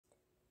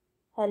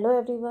Hello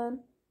everyone.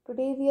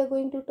 Today we are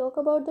going to talk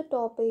about the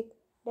topic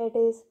that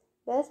is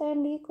best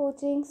NDA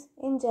coachings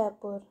in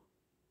Jaipur.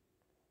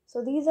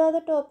 So these are the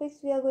topics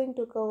we are going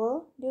to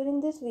cover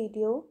during this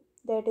video,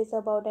 that is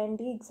about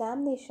NDA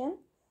examination,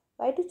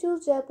 why to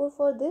choose Jaipur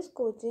for this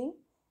coaching,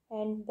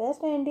 and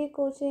best NDA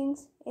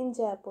coachings in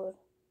Jaipur.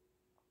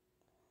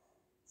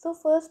 So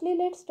firstly,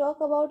 let's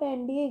talk about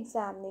NDA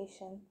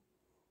examination.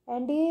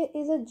 NDA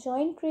is a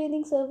joint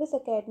training service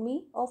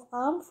academy of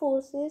Armed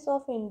Forces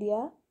of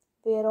India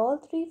where all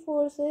three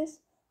forces,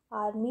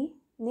 Army,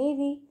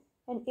 Navy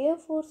and Air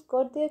Force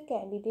got their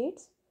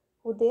candidates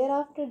who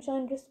thereafter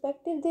joined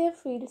respective their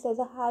fields as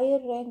a higher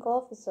rank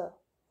officer.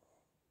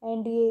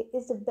 NDA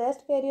is the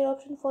best career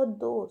option for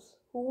those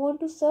who want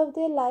to serve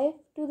their life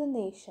to the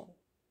nation.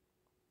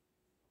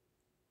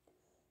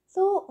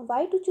 So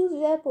why to choose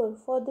Jaipur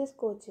for this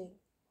coaching?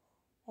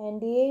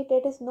 NDA,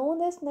 that is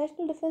known as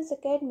National Defence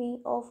Academy,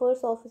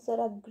 offers officer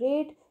a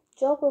great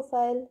job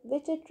profile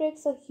which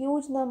attracts a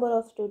huge number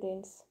of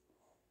students.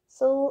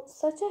 So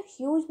such a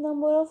huge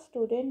number of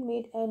students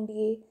made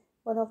NDA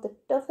one of the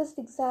toughest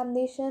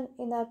examination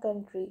in our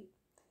country.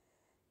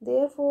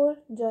 Therefore,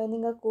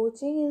 joining a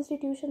coaching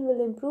institution will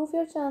improve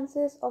your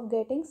chances of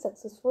getting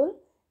successful,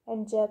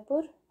 and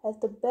Jaipur has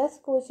the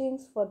best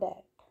coachings for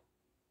that.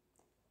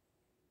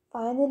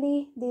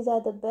 Finally, these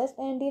are the best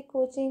NDA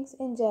coachings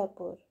in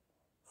Jaipur.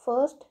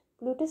 First,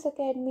 Plutus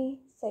Academy.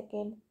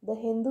 Second, the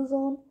Hindu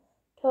Zone.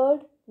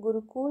 Third,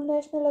 Gurukul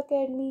National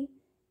Academy.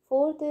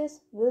 Fourth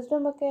is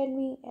Wisdom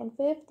Academy. And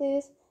fifth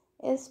is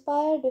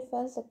Inspire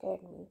Defense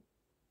Academy.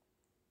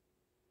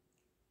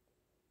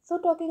 So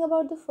talking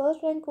about the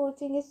first rank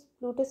coaching is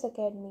Plutus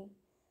Academy.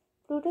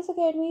 Plutus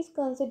Academy is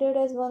considered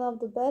as one of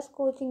the best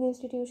coaching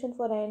institutions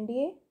for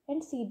NDA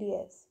and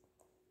CDS.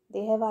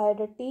 They have hired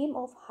a team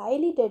of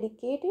highly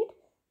dedicated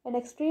and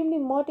extremely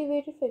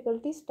motivated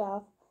faculty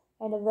staff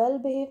and a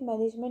well-behaved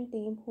management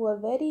team who are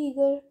very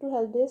eager to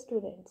help their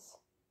students.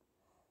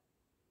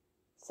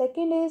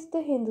 Second is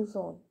the Hindu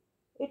Zone.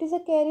 It is a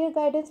career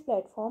guidance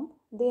platform.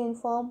 They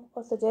inform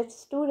or suggest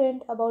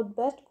students about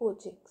best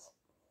coachings,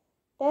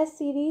 test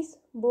series,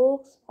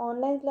 books,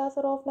 online class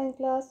or offline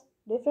class,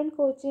 different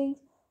coachings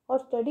or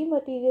study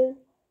material.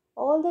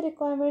 All the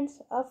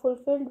requirements are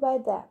fulfilled by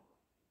them.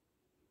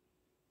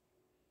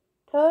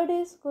 Third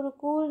is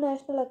Gurukul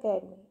National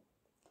Academy.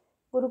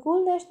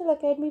 Gurukul National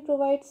Academy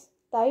provides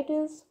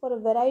titles for a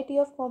variety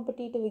of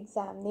competitive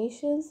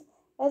examinations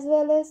as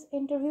well as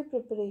interview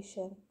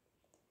preparation.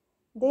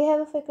 They have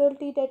a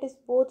faculty that is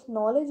both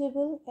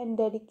knowledgeable and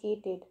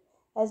dedicated,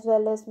 as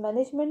well as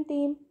management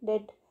team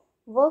that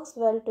works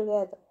well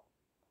together.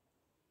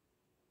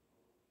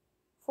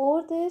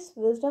 Fourth is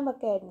Wisdom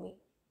Academy.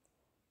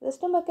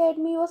 Wisdom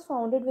Academy was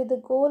founded with the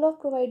goal of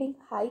providing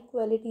high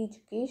quality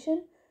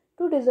education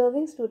to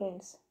deserving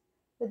students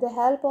with the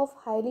help of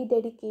highly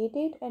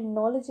dedicated and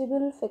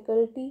knowledgeable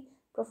faculty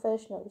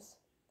professionals.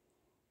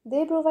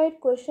 They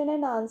provide question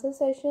and answer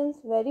sessions,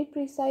 very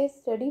precise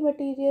study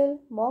material,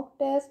 mock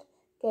test,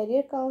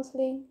 career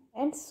counseling,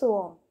 and so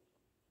on.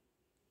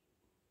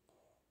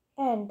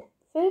 And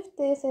fifth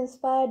is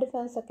Inspire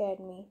Defense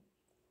Academy.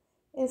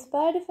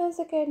 Inspire Defense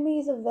Academy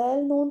is a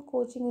well-known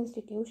coaching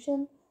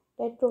institution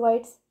that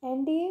provides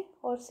NDA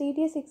or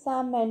CDS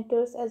exam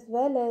mentors as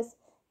well as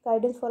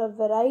guidance for a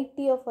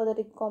variety of other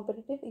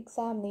competitive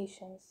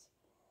examinations.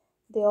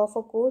 They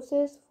offer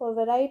courses for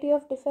a variety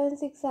of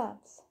defense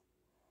exams.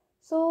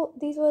 So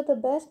these were the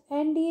best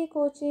NDA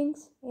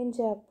coachings in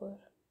Jaipur.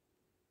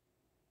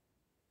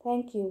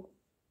 Thank you.